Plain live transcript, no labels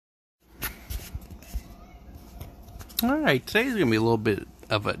Alright, today's gonna be a little bit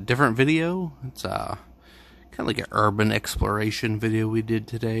of a different video. It's kind of like an urban exploration video we did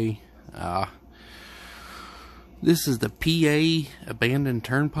today. This is the PA Abandoned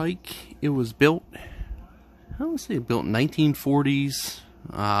Turnpike. It was built, I want to say built in 1940s.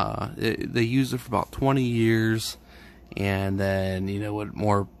 They used it for about 20 years. And then, you know, with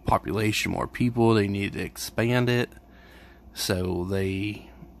more population, more people, they needed to expand it. So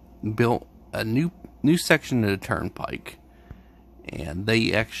they built a new section of the turnpike. And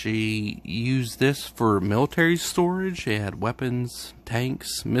they actually used this for military storage. They had weapons,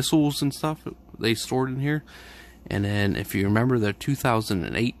 tanks, missiles and stuff they stored in here. And then if you remember the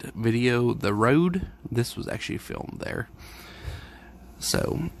 2008 video, The Road, this was actually filmed there.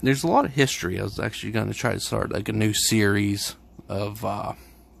 So there's a lot of history. I was actually going to try to start like a new series of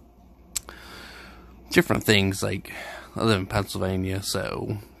different things. Like, I live in Pennsylvania,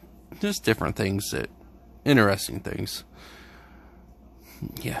 so just different things, interesting things.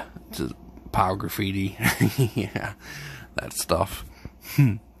 Yeah, just pile graffiti. Yeah, that stuff.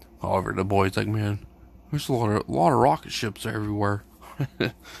 However, the boys like, man, there's a lot of rocket ships everywhere.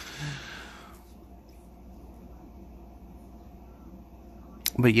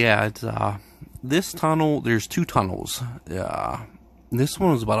 But yeah, it's this tunnel. There's two tunnels. This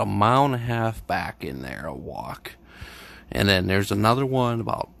one was about 1.5 miles back in there, a walk, and then there's another one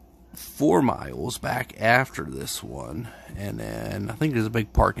about 4 miles back after this one, and then I think there's a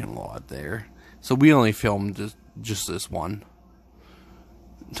big parking lot there. So we only filmed just this one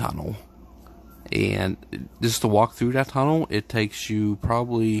tunnel, and just to walk through that tunnel, it takes you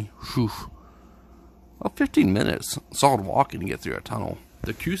probably about 15 minutes solid walking to get through a tunnel.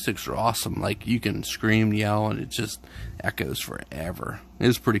 The acoustics are awesome. Like, you can scream, yell, and it just echoes forever.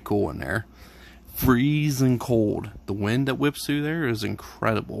 It's pretty cool in there. Freezing cold. The wind that whips through there is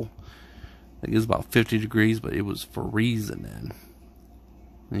incredible. I think it was about 50 degrees, but it was freezing then.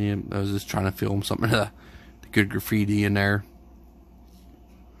 And I was just trying to film something of the good graffiti in there.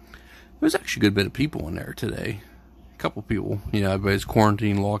 There was actually a good bit of people in there today. A couple people. You know, everybody's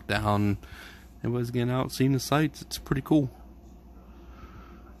quarantined, locked down. Everybody's getting out, seeing the sights. It's pretty cool.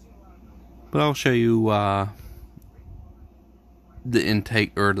 But I'll show you the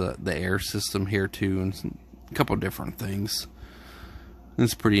intake, or the air system here too, and a couple of different things.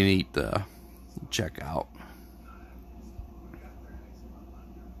 It's pretty neat to check out.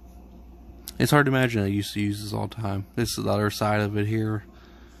 It's hard to imagine I used to use this all the time. This is the other side of it here.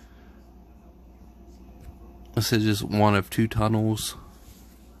 This is just one of 2 tunnels.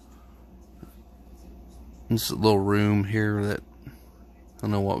 This is a little room here that I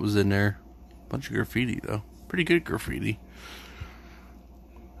don't know what was in there. Bunch of graffiti though. Pretty good graffiti.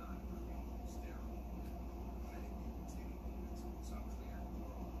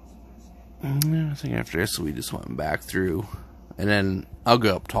 I think after this we just went back through, and then I'll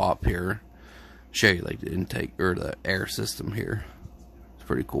go up top here, show you like the intake or the air system here. It's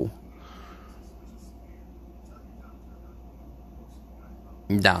pretty cool.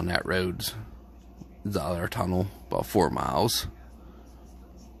 And down that road's the other tunnel, about 4 miles.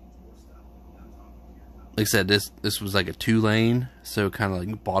 Like I said, this was like a 2-lane, so kind of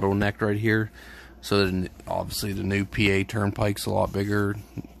like bottlenecked right here. So then obviously the new PA Turnpike's a lot bigger.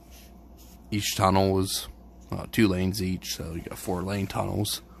 Each tunnel was 2 lanes each, so you got 4-lane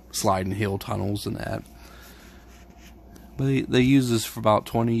tunnels, sliding hill tunnels and that. But they used this for about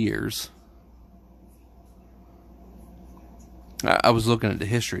 20 years. I was looking at the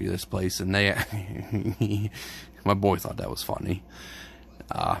history of this place, and my boy thought that was funny.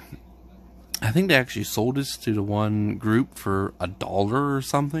 I think they actually sold this to the one group for $1 or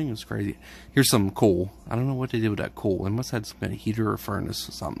something. It's crazy. Here's some coal. I don't know what they did with that coal. They must have had some kind of heater or furnace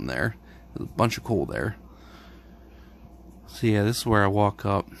or something there. There's a bunch of coal there. So yeah, this is where I walk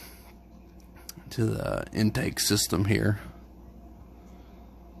up to the intake system here.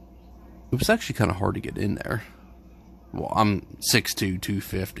 It was actually kind of hard to get in there. Well, I'm 6'2",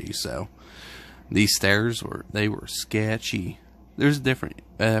 250, so these stairs were sketchy. There's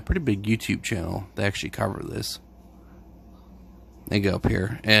a pretty big YouTube channel that actually cover this. They go up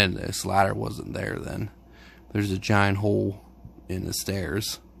here, and this ladder wasn't there then. There's a giant hole in the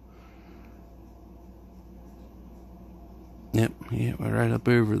stairs. Yep, yeah, we're right up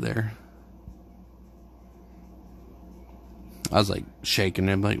over there. I was like shaking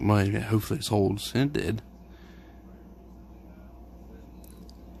him, like, hopefully this holds, and it did.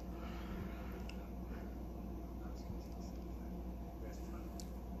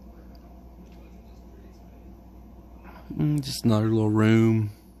 Just another little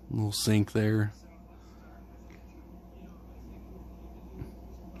room, little sink there.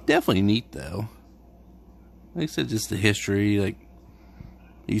 Definitely neat though. like I said, just the history. Like,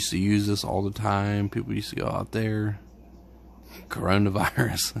 I used to use this all the time. People used to go out there.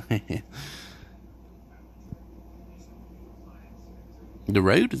 Coronavirus. The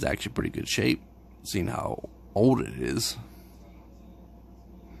road is actually pretty good shape, seeing how old it is.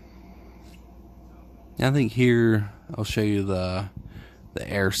 I think here I'll show you the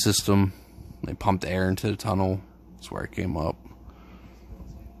air system. They pumped air into the tunnel. That's where it came up.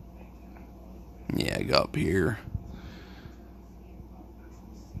 Yeah, I go up here.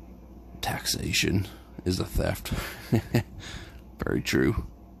 Taxation is a theft. Very true.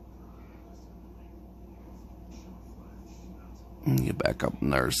 Get back up in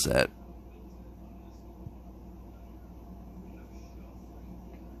their set.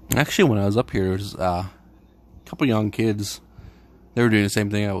 Actually, when I was up here, there was a couple young kids. They were doing the same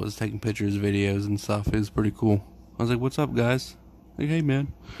thing. I was taking pictures, videos, and stuff. It was pretty cool. I was like, "What's up, guys?" Like, "Hey,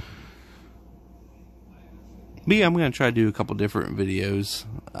 man." But yeah, I'm gonna try to do a couple different videos,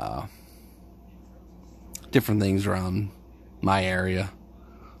 different things around my area,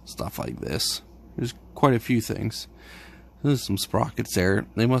 stuff like this. There's quite a few things. There's some sprockets there.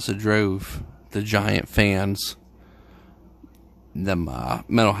 They must have drove the giant fans, them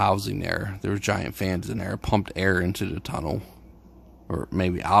metal housing there. There were giant fans in there, pumped air into the tunnel, or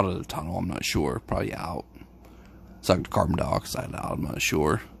maybe out of the tunnel. I'm not sure. Probably out. Sucked carbon dioxide out. I'm not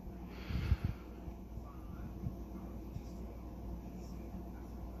sure.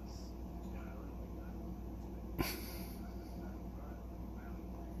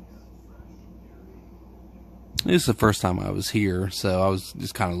 This is the first time I was here, so I was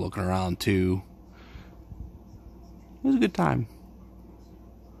just kind of looking around too. It was a good time.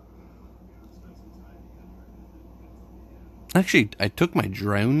 Actually, I took my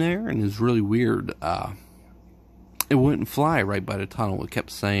drone there, and it was really weird. It wouldn't fly right by the tunnel. It kept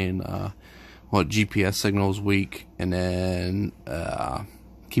saying, GPS signal is weak, and then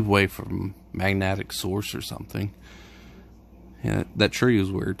keep away from magnetic source or something. Yeah, that tree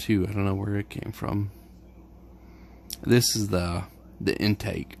was weird too. I don't know where it came from. This is the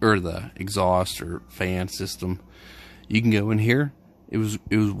intake, or the exhaust or fan system. You can go in here. It was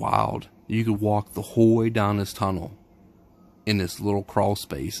wild. You could walk the whole way down this tunnel in this little crawl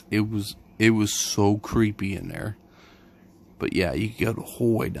space. It was so creepy in there. But yeah, you could go the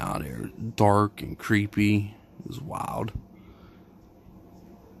whole way down there. Dark and creepy. It was wild.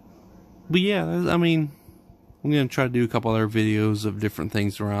 But yeah, I mean, I'm gonna try to do a couple other videos of different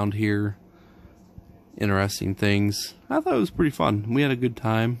things around here. Interesting things. I thought it was pretty fun. We had a good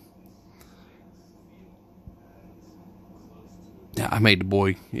time. Yeah, I made the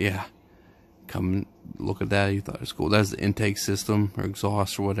boy, come and look at that. He thought it was cool. That's the intake system, or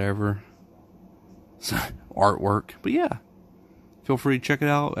exhaust, or whatever. So, artwork. But yeah, feel free to check it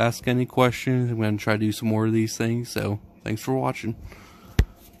out. Ask any questions. I'm going to try to do some more of these things. So, thanks for watching.